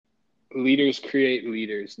Leaders create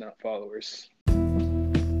leaders, not followers.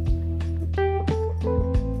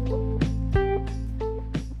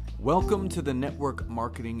 Welcome to the Network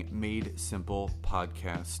Marketing Made Simple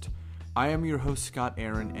podcast. I am your host, Scott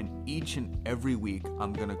Aaron, and each and every week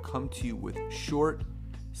I'm going to come to you with short,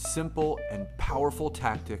 simple, and powerful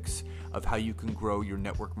tactics of how you can grow your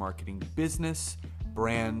network marketing business,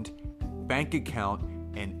 brand, bank account,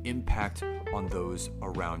 and impact on those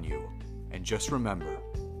around you. And just remember,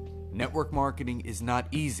 network marketing is not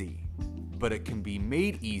easy, but it can be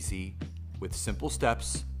made easy with simple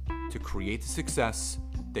steps to create the success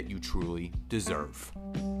that you truly deserve.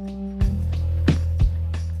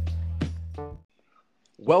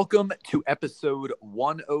 Welcome to episode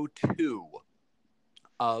 102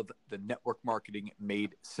 of the Network Marketing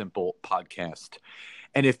Made Simple podcast.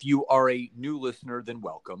 And if you are a new listener, then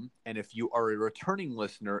welcome. And if you are a returning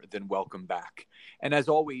listener, then welcome back. And as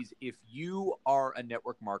always, if you are a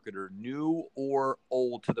network marketer, new or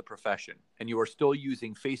old to the profession, and you are still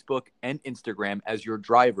using Facebook and Instagram as your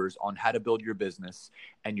drivers on how to build your business,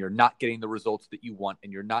 and you're not getting the results that you want,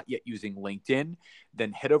 and you're not yet using LinkedIn,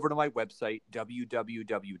 then head over to my website,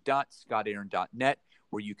 www.scottaaron.net,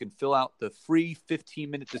 where you can fill out the free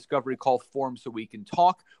 15-minute discovery call form so we can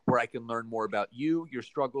talk, where I can learn more about you, your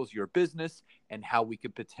struggles, your business, and how we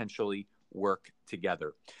could potentially work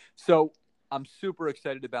together. So I'm super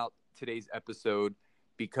excited about today's episode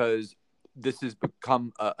because this has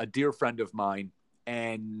become a dear friend of mine.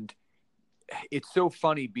 And it's so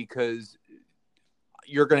funny because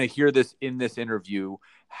you're going to hear this in this interview,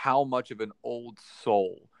 how much of an old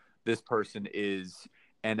soul this person is.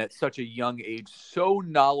 And at such a young age, so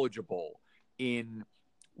knowledgeable in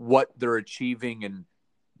what they're achieving and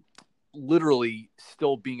literally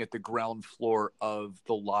still being at the ground floor of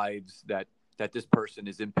the lives that this person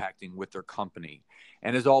is impacting with their company.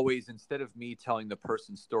 And as always, instead of me telling the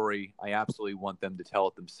person's story, I absolutely want them to tell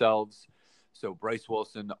it themselves. So Bryce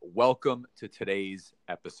Wilson, welcome to today's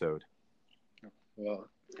episode. Well,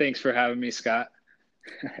 thanks for having me, Scott.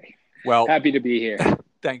 Well, happy to be here.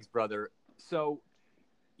 Thanks, brother. So,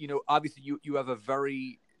 obviously you have a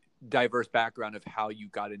very diverse background of how you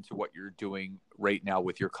got into what you're doing right now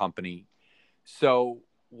with your company. So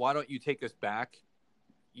why don't you take us back,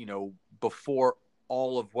 before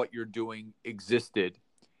all of what you're doing existed,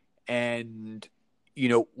 and,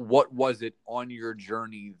 what was it on your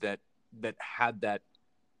journey that had that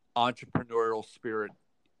entrepreneurial spirit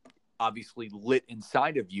obviously lit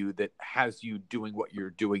inside of you that has you doing what you're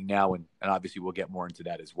doing now? And obviously we'll get more into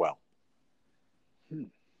that as well.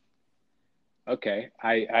 Okay.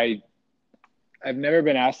 I've never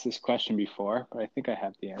been asked this question before, but I think I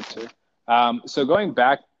have the answer. So going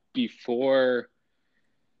back before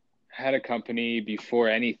I had a company, before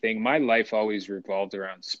anything, my life always revolved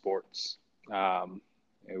around sports. I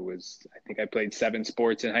think I played 7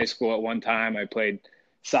 sports in high school at one time. I played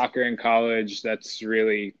soccer in college. That's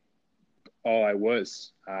really all I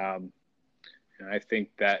was. And I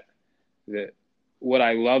think that what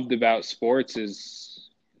I loved about sports is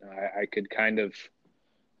I could kind of,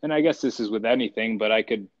 and I guess this is with anything, but I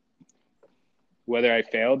could, whether I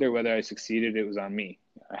failed or whether I succeeded, it was on me.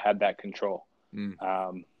 I had that control.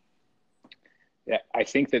 I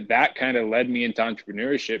think that kind of led me into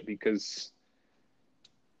entrepreneurship, because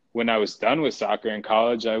when I was done with soccer in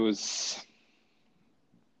college, I was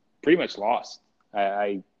pretty much lost.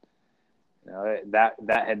 That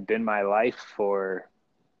had been my life for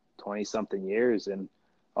 20 something years, and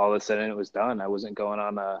all of a sudden it was done. I wasn't going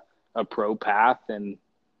on a pro path, and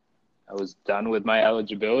I was done with my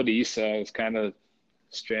eligibility. So I was kind of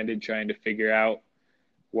stranded trying to figure out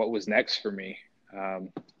what was next for me.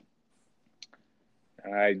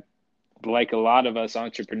 Like a lot of us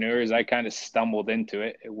entrepreneurs, I kind of stumbled into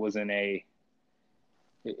it. It wasn't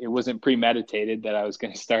premeditated that I was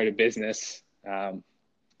going to start a business.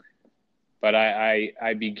 But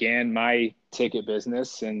I began my ticket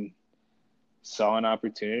business and saw an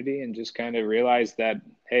opportunity and just kind of realized that,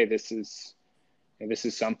 hey, this is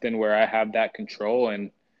something where I have that control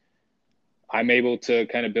and I'm able to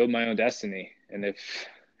kind of build my own destiny. And if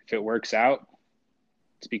it works out,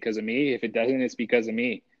 it's because of me. If it doesn't, it's because of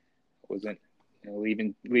me. It wasn't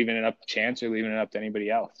leaving it up to chance or leaving it up to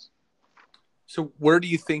anybody else. So where do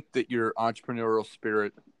you think that your entrepreneurial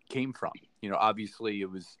spirit came from? Obviously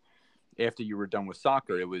it was after you were done with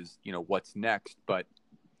soccer, it was, what's next, but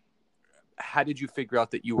how did you figure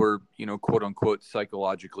out that you were, quote unquote,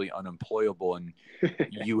 psychologically unemployable and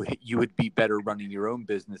you would be better running your own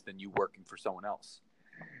business than you working for someone else?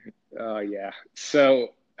 Oh, yeah.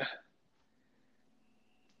 So,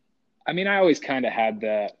 I always kind of had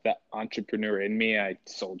the entrepreneur in me. I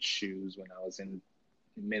sold shoes when I was in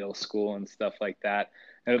middle school and stuff like that.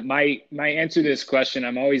 My answer to this question,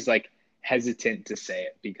 I'm always like hesitant to say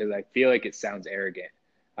it because I feel like it sounds arrogant.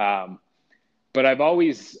 Um, but I've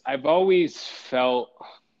always felt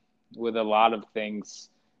with a lot of things,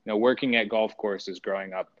 working at golf courses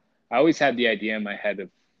growing up, I always had the idea in my head of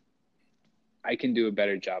I can do a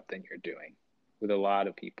better job than you're doing with a lot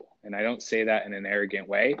of people. And I don't say that in an arrogant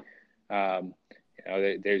way. Um,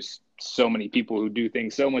 there's so many people who do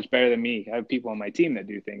things so much better than me. I have people on my team that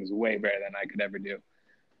do things way better than I could ever do.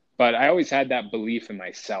 But I always had that belief in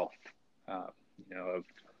myself, of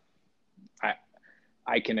I,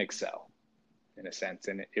 I can excel in a sense.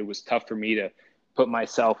 And it was tough for me to put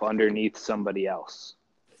myself underneath somebody else.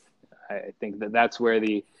 I think that's where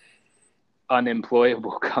the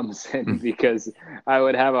unemployable comes in because I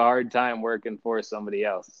would have a hard time working for somebody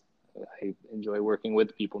else. I enjoy working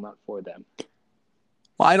with people, not for them.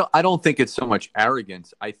 Well, I don't think it's so much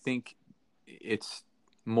arrogance. I think it's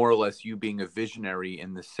more or less you being a visionary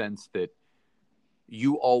in the sense that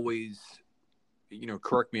you always,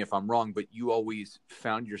 correct me if I'm wrong, but you always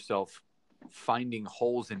found yourself finding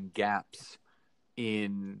holes and gaps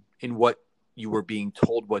in what you were being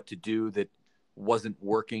told what to do that wasn't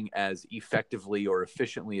working as effectively or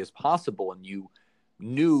efficiently as possible, and you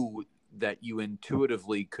knew that you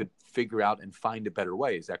intuitively could figure out and find a better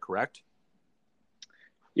way. Is that correct?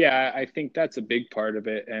 Yeah, I think that's a big part of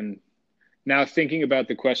it. And now thinking about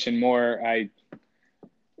the question more, a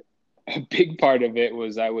big part of it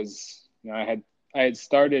was I had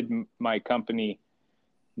started my company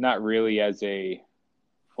not really as a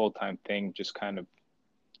full-time thing, just kind of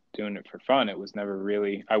doing it for fun. It was never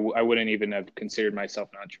really, I wouldn't even have considered myself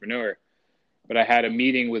an entrepreneur, but I had a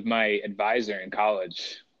meeting with my advisor in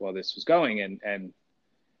college while this was going. And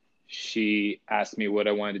she asked me what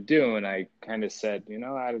I wanted to do. And I kind of said,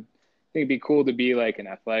 I think it'd be cool to be like an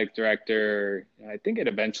athletic director. I think it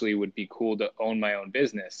eventually would be cool to own my own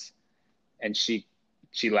business. And she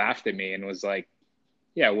laughed at me and was like,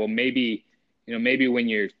 yeah, well, maybe when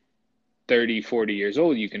you're 30, 40 years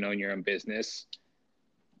old, you can own your own business.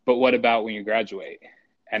 But what about when you graduate?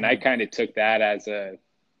 And I kind of took that as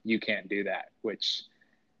you can't do that, which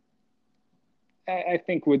I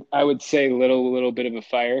think I would say little bit of a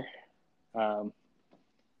fire.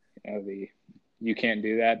 You can't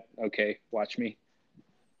do that. Okay, watch me.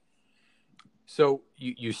 So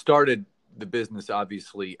you started the business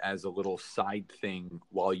obviously as a little side thing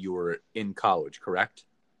while you were in college, correct?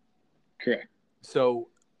 Correct. So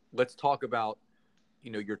let's talk about,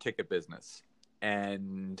 your ticket business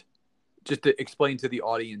and just to explain to the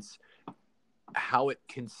audience how it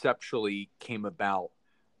conceptually came about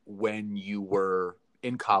when you were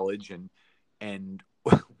in college and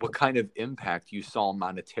what kind of impact you saw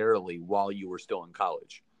monetarily while you were still in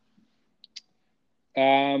college.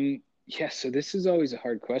 Yeah, so this is always a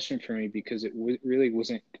hard question for me because it really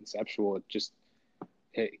wasn't conceptual. It just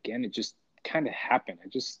kind of happened. I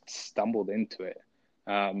just stumbled into it.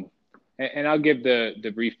 And I'll give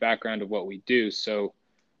the brief background of what we do. So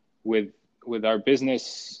with our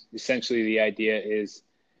business, essentially the idea is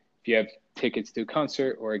if you have tickets to a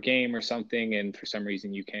concert or a game or something, and for some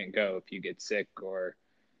reason you can't go, if you get sick or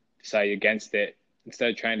decide against it,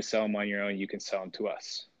 instead of trying to sell them on your own, you can sell them to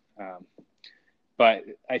us. But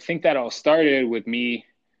I think that all started with me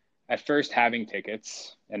at first having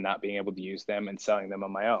tickets and not being able to use them and selling them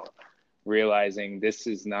on my own, realizing this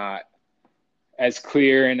is not as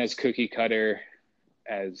clear and as cookie cutter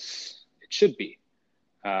as it should be.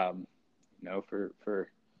 For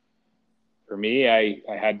me, I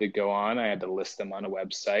had to go on, I had to list them on a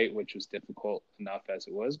website, which was difficult enough as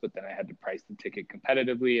it was, but then I had to price the ticket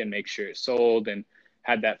competitively and make sure it sold and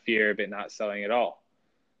had that fear of it not selling at all.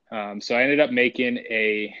 So I ended up making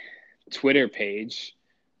a Twitter page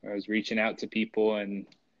where I was reaching out to people and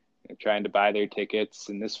trying to buy their tickets.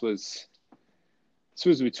 And this was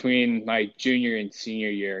between my junior and senior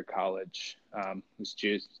year of college. It was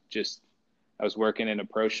just I was working in a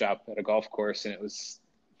pro shop at a golf course, and it was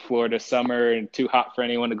Florida summer and too hot for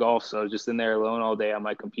anyone to golf. So I was just in there alone all day on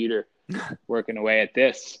my computer working away at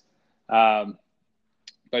this. But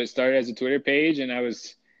it started as a Twitter page, and I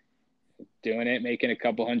was doing it, making a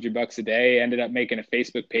couple $100 a day. Ended up making a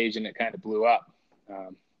Facebook page, and it kind of blew up.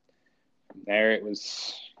 From there, it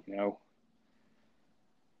was,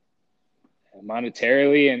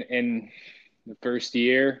 monetarily. In the first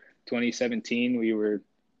year, 2017, we were,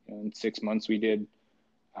 in 6 months, we did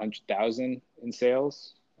 100,000 in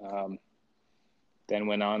sales. Then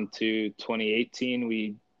went on to 2018,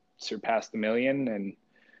 we surpassed 1 million, and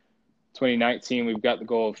 2019, we've got the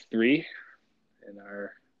goal of 3, and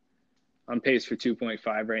are on pace for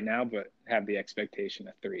 2.5 right now, but have the expectation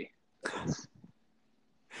of 3.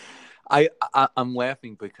 I'm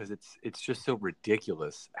laughing because it's just so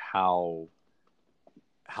ridiculous how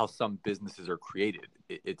some businesses are created.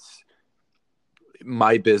 It's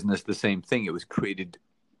my business, the same thing. It was created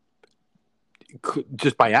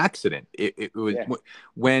just by accident. It was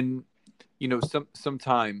when,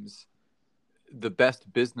 sometimes the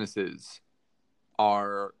best businesses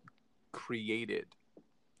are created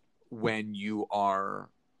when you are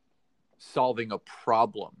solving a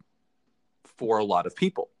problem for a lot of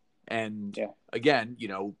people. And again,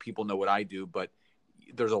 people know what I do, but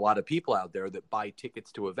there's a lot of people out there that buy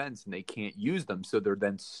tickets to events and they can't use them. So they're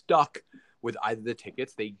then stuck with either the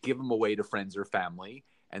tickets, they give them away to friends or family,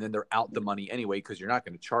 and then they're out the money anyway, because you're not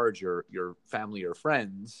going to charge your family or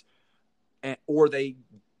friends, or they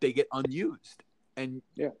get unused. And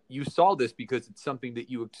you saw this because it's something that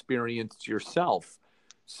you experienced yourself.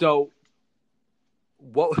 So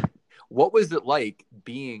what was it like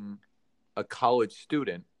being a college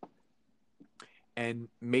student and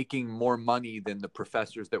making more money than the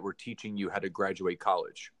professors that were teaching you how to graduate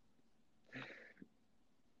college?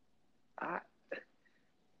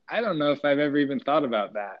 I don't know if I've ever even thought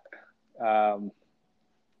about that.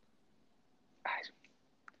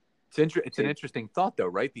 It's an interesting thought, though,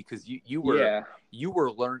 right? Because you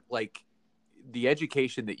were learned, like, the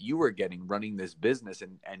education that you were getting running this business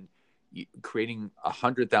and creating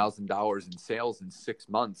 $100,000 in sales in 6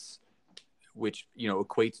 months, which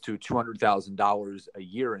equates to $200,000 a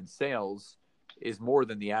year in sales, is more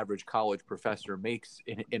than the average college professor makes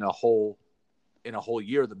in a whole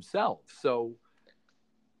year themselves. So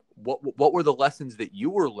what were the lessons that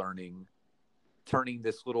you were learning, turning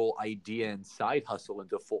this little idea and side hustle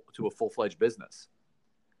into a full-fledged business?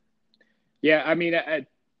 Yeah, I mean,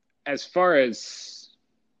 as far as,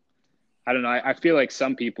 I don't know, I feel like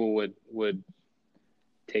some people would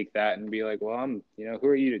take that and be like, well, who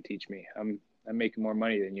are you to teach me? I'm making more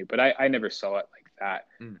money than you. But I never saw it like that.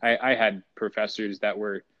 I had professors that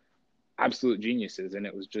were absolute geniuses, and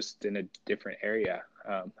it was just in a different area.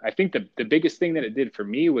 I think the biggest thing that it did for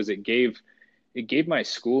me was it gave my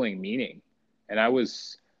schooling meaning. And I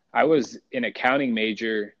was an accounting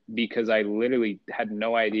major because I literally had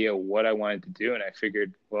no idea what I wanted to do. And I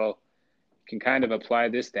figured, well, you can kind of apply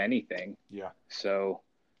this to anything. Yeah. So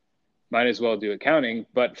might as well do accounting.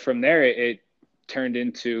 But from there, it turned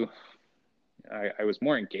into, I was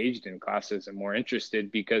more engaged in classes and more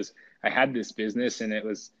interested because I had this business, and I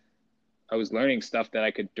was learning stuff that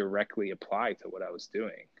I could directly apply to what I was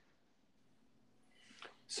doing.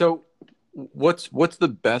 So what's the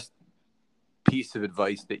best piece of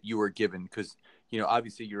advice that you were given? Because,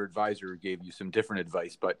 obviously your advisor gave you some different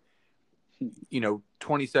advice, but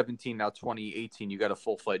 2017, now 2018, you got a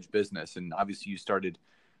full-fledged business, and obviously you started,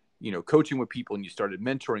 coaching with people and you started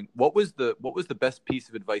mentoring. What was the best piece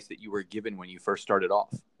of advice that you were given when you first started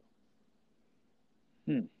off?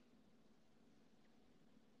 I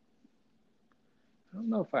don't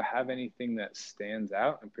know if I have anything that stands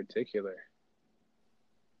out in particular.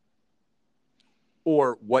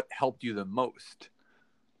 Or what helped you the most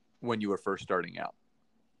when you were first starting out?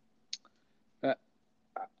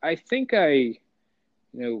 I think I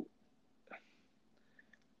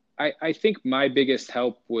think my biggest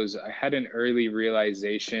help was I had an early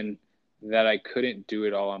realization that I couldn't do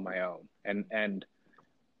it all on my own. And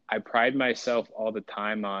I pride myself all the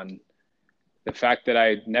time on the fact that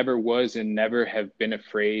I never was and never have been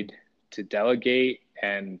afraid to delegate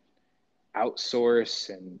and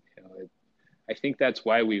outsource. And I think that's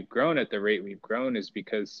why we've grown at the rate we've grown, is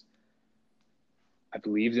because I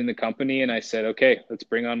believed in the company and I said, okay, let's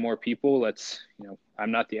bring on more people.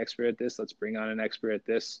 I'm not the expert at this. Let's bring on an expert at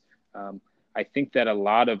this. I think that a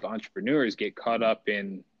lot of entrepreneurs get caught up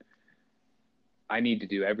in, I need to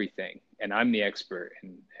do everything and I'm the expert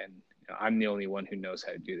and I'm the only one who knows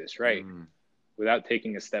how to do this right. Without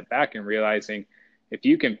taking a step back and realizing if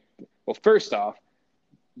you can, well, first off,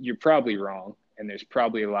 you're probably wrong. And there's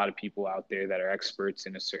probably a lot of people out there that are experts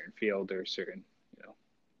in a certain field or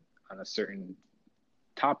on a certain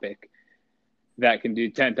topic that can do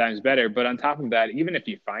 10 times better. But on top of that, even if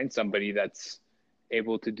you find somebody that's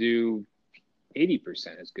able to do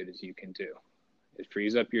 80% as good as you can do, it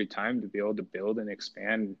frees up your time to be able to build and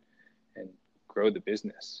expand and grow the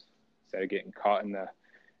business instead of getting caught in the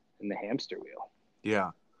hamster wheel.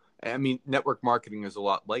 Yeah. I mean, network marketing is a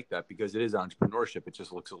lot like that because it is entrepreneurship. It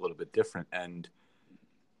just looks a little bit different. And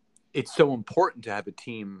it's so important to have a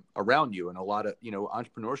team around you. And a lot of,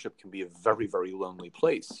 entrepreneurship can be a very, very lonely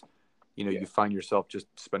place. You find yourself just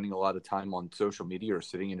spending a lot of time on social media or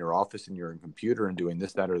sitting in your office and your computer and doing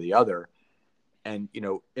this, that, or the other. And,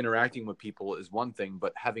 interacting with people is one thing,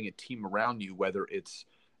 but having a team around you, whether it's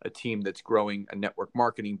a team that's growing a network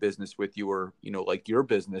marketing business with you, or, like your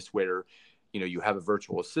business where, you have a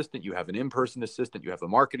virtual assistant, you have an in-person assistant, you have a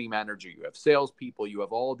marketing manager, you have salespeople, you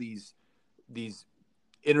have all these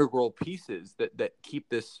integral pieces that keep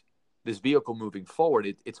this vehicle moving forward.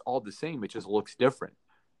 It's all the same. It just looks different.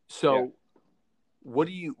 So what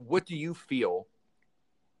do you feel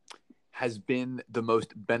has been the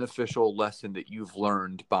most beneficial lesson that you've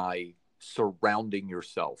learned by surrounding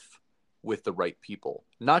yourself with the right people?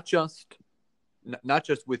 Not just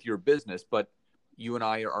with your business, but you and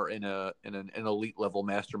I are in an elite level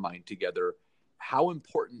mastermind together. How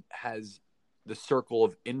important has the circle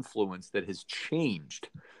of influence that has changed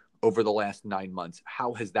over the last 9 months,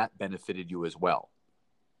 how has that benefited you as well?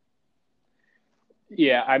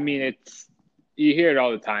 Yeah, I mean, you hear it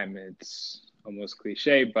all the time. It's almost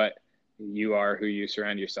cliche, but you are who you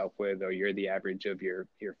surround yourself with, or you're the average of your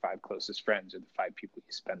 5 closest friends, or the 5 people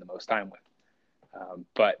you spend the most time with.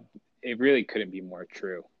 But it really couldn't be more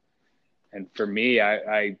true. And for me,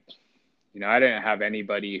 I didn't have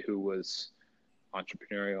anybody who was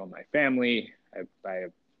entrepreneurial in my family.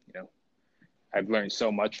 I've learned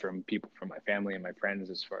so much from people from my family and my friends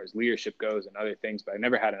as far as leadership goes and other things, but I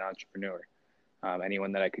never had an entrepreneur,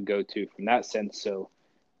 anyone that I could go to from that sense. So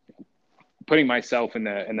putting myself in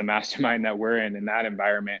the mastermind that we're in that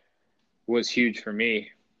environment was huge for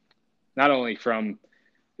me, not only from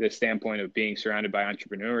the standpoint of being surrounded by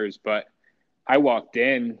entrepreneurs, but I walked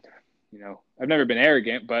in, I've never been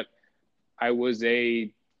arrogant, but I was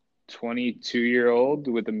a 22-year-old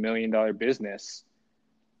with $1 million business,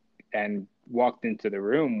 and walked into the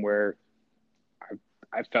room where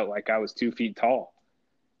I felt like I was 2 feet tall.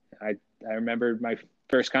 I remember my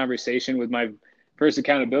first conversation with my first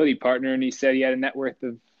accountability partner, and he said he had a net worth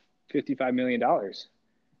of $55 million.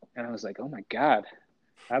 And I was like, oh my God,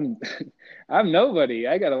 I'm nobody.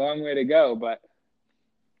 I got a long way to go. But,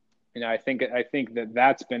 I think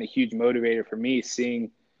that's been a huge motivator for me,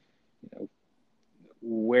 seeing,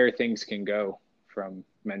 where things can go from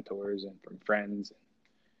mentors and from friends,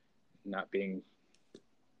 and not being,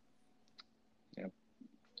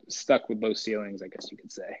 stuck with low ceilings, I guess you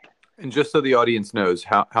could say. And just so the audience knows,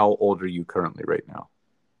 how old are you currently right now?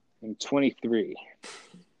 I'm 23.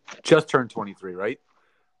 Just turned 23, right?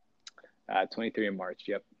 23 in March.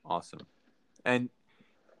 Yep. Awesome. And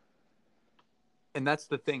that's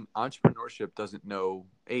the thing. Entrepreneurship doesn't know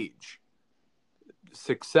age.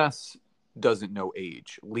 Success doesn't know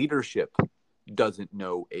age. Leadership doesn't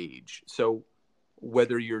know age. So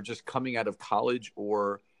whether you're just coming out of college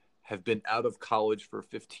or have been out of college for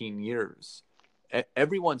 15 years,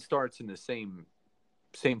 everyone starts in the same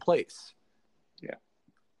place. Yeah.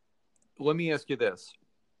 Let me ask you this.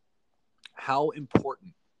 How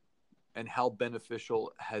important and how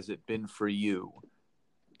beneficial has it been for you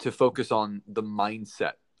to focus on the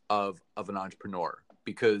mindset of an entrepreneur?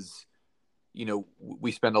 Because,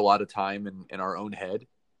 we spend a lot of time in our own head.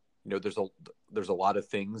 There's a lot of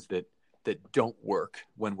things that don't work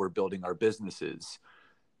when we're building our businesses.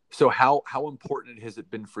 So how important has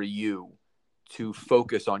it been for you to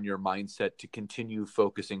focus on your mindset, to continue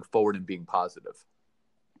focusing forward and being positive?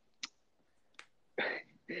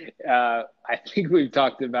 I think we've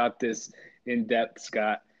talked about this in depth,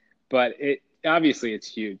 Scott, but it's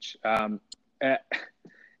huge.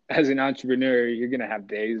 As an entrepreneur, you're going to have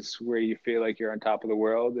days where you feel like you're on top of the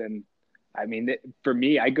world. And I mean, for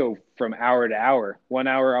me, I go from hour to hour. 1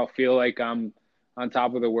 hour, I'll feel like I'm on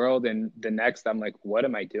top of the world. And the next, I'm like, what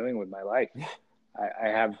am I doing with my life? I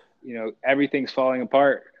have, everything's falling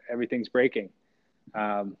apart. Everything's breaking.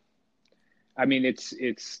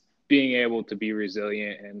 It's being able to be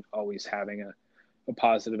resilient and always having a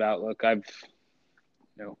positive outlook. I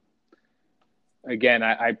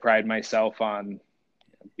pride myself on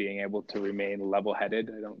being able to remain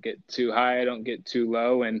level-headed. I don't get too high, I don't get too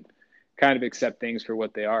low, and kind of accept things for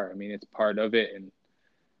what they are. I mean, it's part of it, and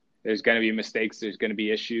there's going to be mistakes, there's going to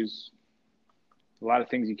be issues, a lot of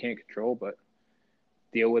things you can't control, but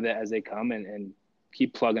deal with it as they come and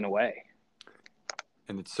keep plugging away.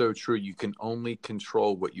 And it's so true. You can only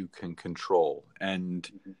control what you can control. And,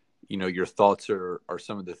 your thoughts are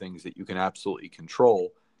some of the things that you can absolutely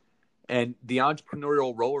control. And The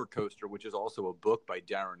Entrepreneurial Roller Coaster, which is also a book by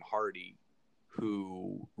Darren Hardy,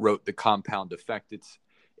 who wrote The Compound Effect.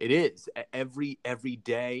 It is every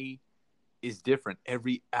day is different.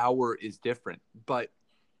 Every hour is different. But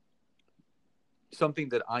something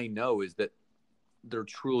that I know is that there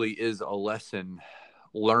truly is a lesson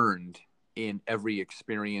learned in every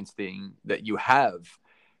experience thing that you have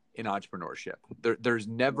in entrepreneurship. There's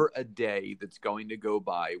never a day that's going to go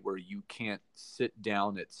by where you can't sit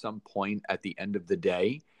down at some point at the end of the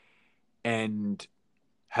day and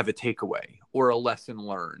have a takeaway or a lesson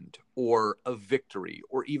learned or a victory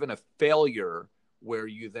or even a failure where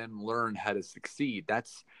you then learn how to succeed.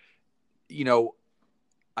 That's, you know,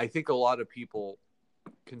 I think a lot of people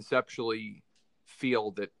conceptually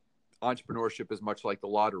feel that entrepreneurship is much like the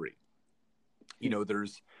lottery. You know,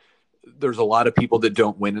 there's a lot of people that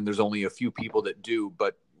don't win and there's only a few people that do.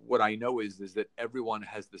 But what I know is that everyone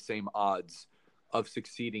has the same odds of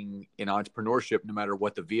succeeding in entrepreneurship, no matter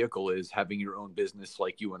what the vehicle is, having your own business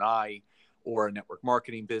like you and I, or a network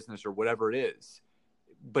marketing business or whatever it is.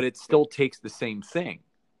 But it still takes the same thing.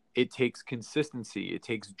 It takes consistency. It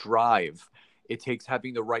takes drive. It takes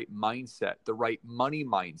having the right mindset, the right money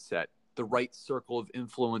mindset, the right circle of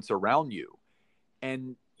influence around you.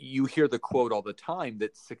 And you hear the quote all the time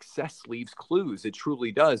that success leaves clues. It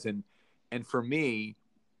truly does. And for me,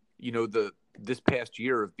 you know, this past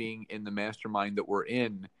year of being in the mastermind that we're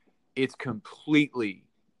in, it's completely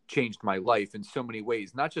changed my life in so many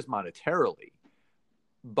ways, not just monetarily,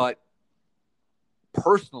 but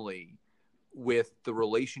personally, with the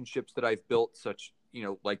relationships that I've built, such, you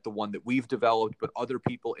know, like the one that we've developed, but other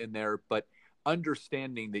people in there, but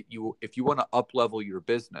understanding that if you want to up level your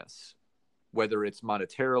business, whether it's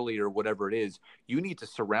monetarily or whatever it is, you need to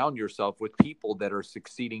surround yourself with people that are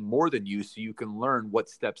succeeding more than you so you can learn what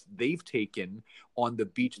steps they've taken on the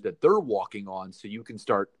beach that they're walking on so you can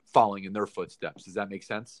start following in their footsteps. Does that make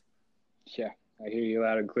sense? Yeah, I hear you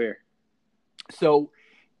loud and clear. So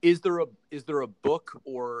is there a book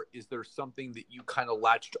or is there something that you kind of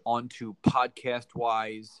latched onto podcast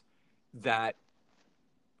wise that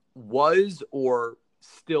was or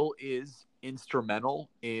still is instrumental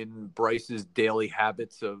in Bryce's daily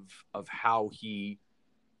habits of how he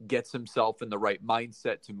gets himself in the right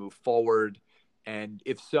mindset to move forward? And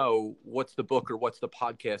if so, what's the book or what's the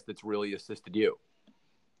podcast that's really assisted you?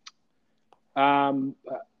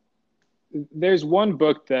 There's one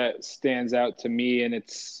book that stands out to me, and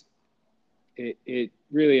it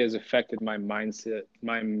really has affected my mindset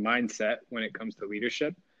when it comes to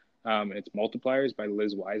leadership. It's Multipliers by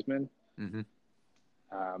Liz Wiseman. Mm-hmm.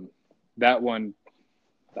 That one,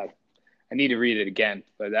 I need to read it again,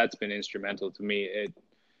 but that's been instrumental to me. It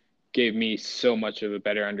gave me so much of a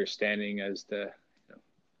better understanding as to, you know,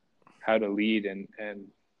 how to lead and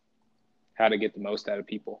how to get the most out of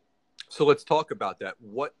people. So let's talk about that.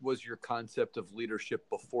 What was your concept of leadership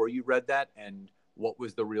before you read that? And what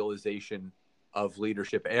was the realization of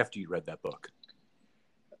leadership after you read that book?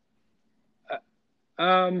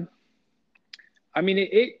 I mean,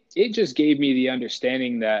 it just gave me the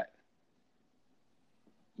understanding that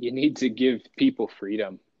you need to give people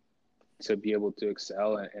freedom to be able to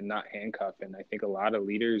excel and not handcuff. And I think a lot of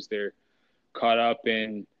leaders, they're caught up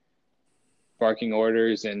in barking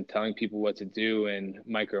orders and telling people what to do and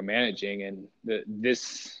micromanaging. And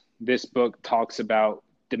this book talks about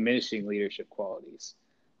diminishing leadership qualities.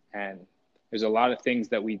 And there's a lot of things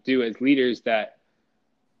that we do as leaders that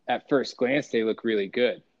at first glance, they look really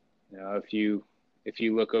good. You know, if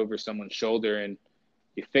you look over someone's shoulder and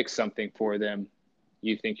you fix something for them,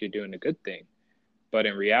 you think you're doing a good thing. But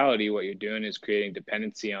in reality, what you're doing is creating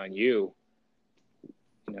dependency on you.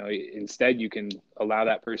 You know, instead, you can allow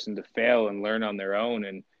that person to fail and learn on their own.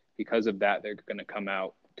 And because of that, they're going to come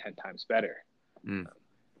out 10 times better. And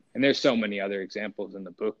there's so many other examples in the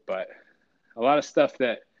book, but a lot of stuff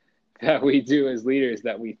that we do as leaders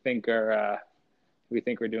that we think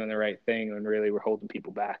we're doing the right thing when really we're holding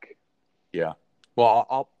people back. Yeah.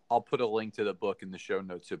 Well, I'll put a link to the book in the show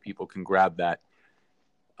notes so people can grab that.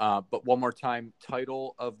 But one more time,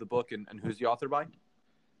 title of the book and who's the author by?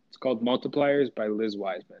 It's called Multipliers by Liz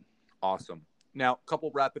Wiseman. Awesome. Now, a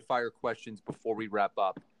couple rapid fire questions before we wrap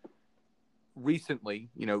up. Recently,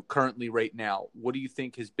 you know, currently right now, what do you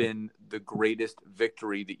think has been the greatest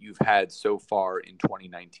victory that you've had so far in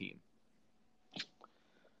 2019?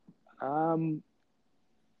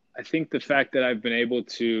 I think the fact that I've been able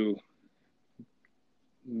to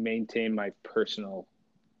maintain my personal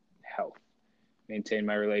health, maintain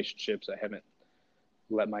my relationships. I haven't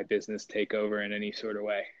let my business take over in any sort of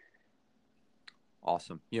way.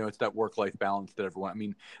 Awesome. You know, it's that work-life balance that everyone, I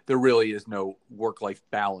mean, there really is no work-life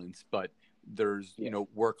balance, but there's, you know,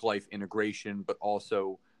 work-life integration, but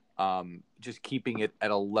also just keeping it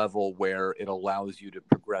at a level where it allows you to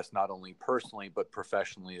progress not only personally, but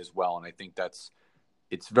professionally as well. And I think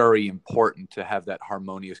it's very important to have that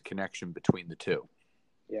harmonious connection between the two.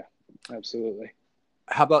 Yeah, absolutely.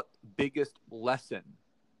 How about biggest lesson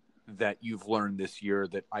that you've learned this year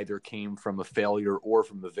that either came from a failure or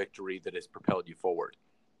from a victory that has propelled you forward?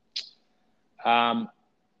 I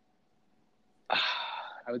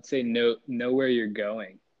would say know where you're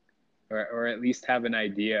going, or at least have an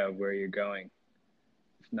idea of where you're going.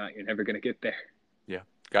 not, you're never going to get there. Yeah.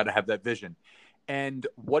 Got to have that vision. And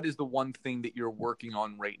what is the one thing that you're working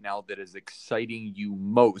on right now that is exciting you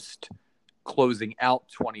most closing out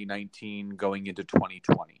 2019, going into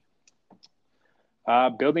 2020?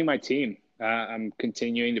 Building my team. I'm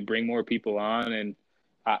continuing to bring more people on, and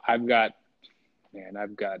I've got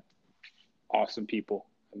awesome people.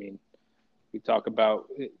 I mean, we talk about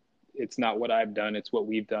it's not what I've done, it's what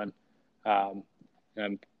we've done.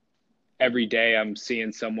 And every day I'm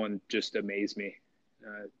seeing someone just amaze me.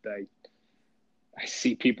 I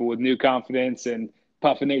see people with new confidence and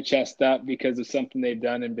puffing their chest up because of something they've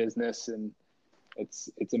done in business. And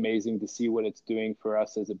it's amazing to see what it's doing for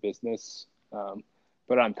us as a business.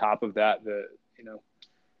 But on top of that,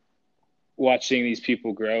 watching these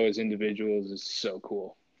people grow as individuals is so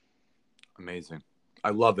cool. Amazing. I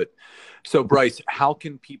love it. So Bryce, how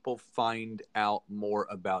can people find out more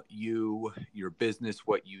about you, your business,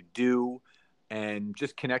 what you do, and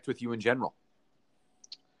just connect with you in general?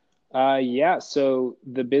 So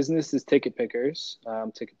the business is Ticket Pickers,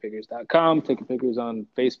 ticketpickers.com, Ticket Pickers on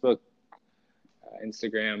Facebook,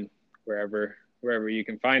 Instagram, wherever you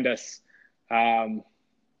can find us.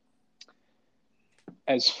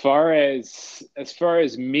 As far as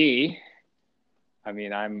me, I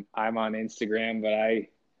mean, I'm on Instagram, but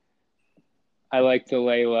I like to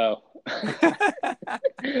lay low.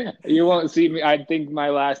 You won't see me. I think my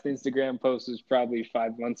last Instagram post was probably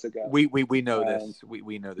 5 months ago. We know this.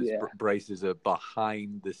 We know this. Yeah. Bryce is a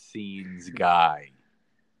behind the scenes guy.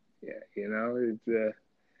 Yeah,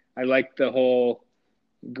 I like the whole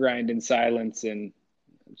grind in silence and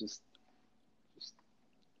just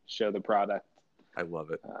show the product. I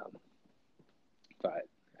love it. But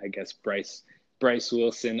I guess Bryce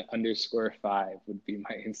Wilson _5 would be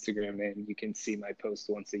my Instagram name. You can see my post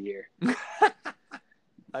once a year.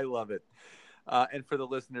 I love it. And for the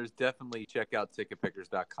listeners, definitely check out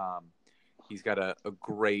ticketpickers.com. He's got a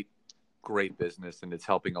great business, and it's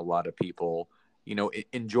helping a lot of people,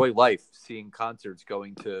 enjoy life, seeing concerts,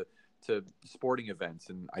 going to sporting events.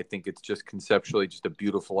 And I think it's just conceptually just a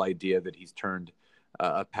beautiful idea that he's turned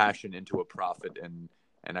a passion into a profit. And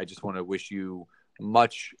I just want to wish you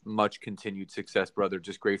much continued success, brother.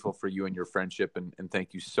 Just grateful for you and your friendship, and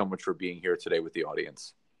thank you so much for being here today with the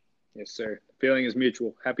audience. Yes, sir. The feeling is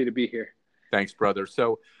mutual. Happy to be here. Thanks, brother.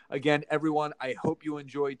 So again, everyone, I hope you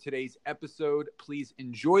enjoyed today's episode. Please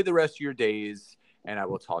enjoy the rest of your days, and I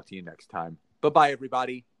will talk to you next time. Bye-bye,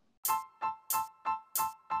 everybody.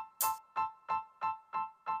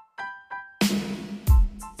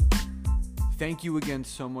 Thank you again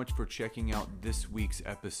so much for checking out this week's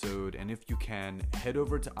episode. And if you can, head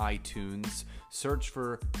over to iTunes, search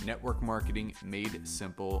for Network Marketing Made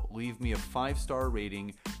Simple, leave me a 5-star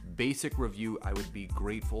rating, basic review. I would be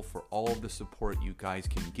grateful for all of the support you guys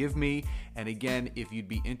can give me. And again, if you'd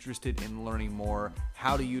be interested in learning more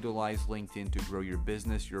how to utilize LinkedIn to grow your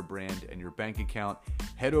business, your brand, and your bank account,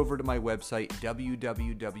 head over to my website,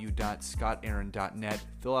 www.scottaaron.net.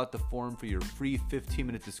 Fill out the form for your free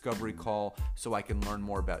 15-minute discovery call so I can learn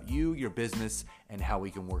more about you, your business, and how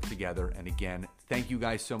we can work together. And again, thank you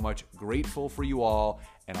guys so much. Grateful for you all,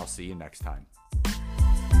 and I'll see you next time.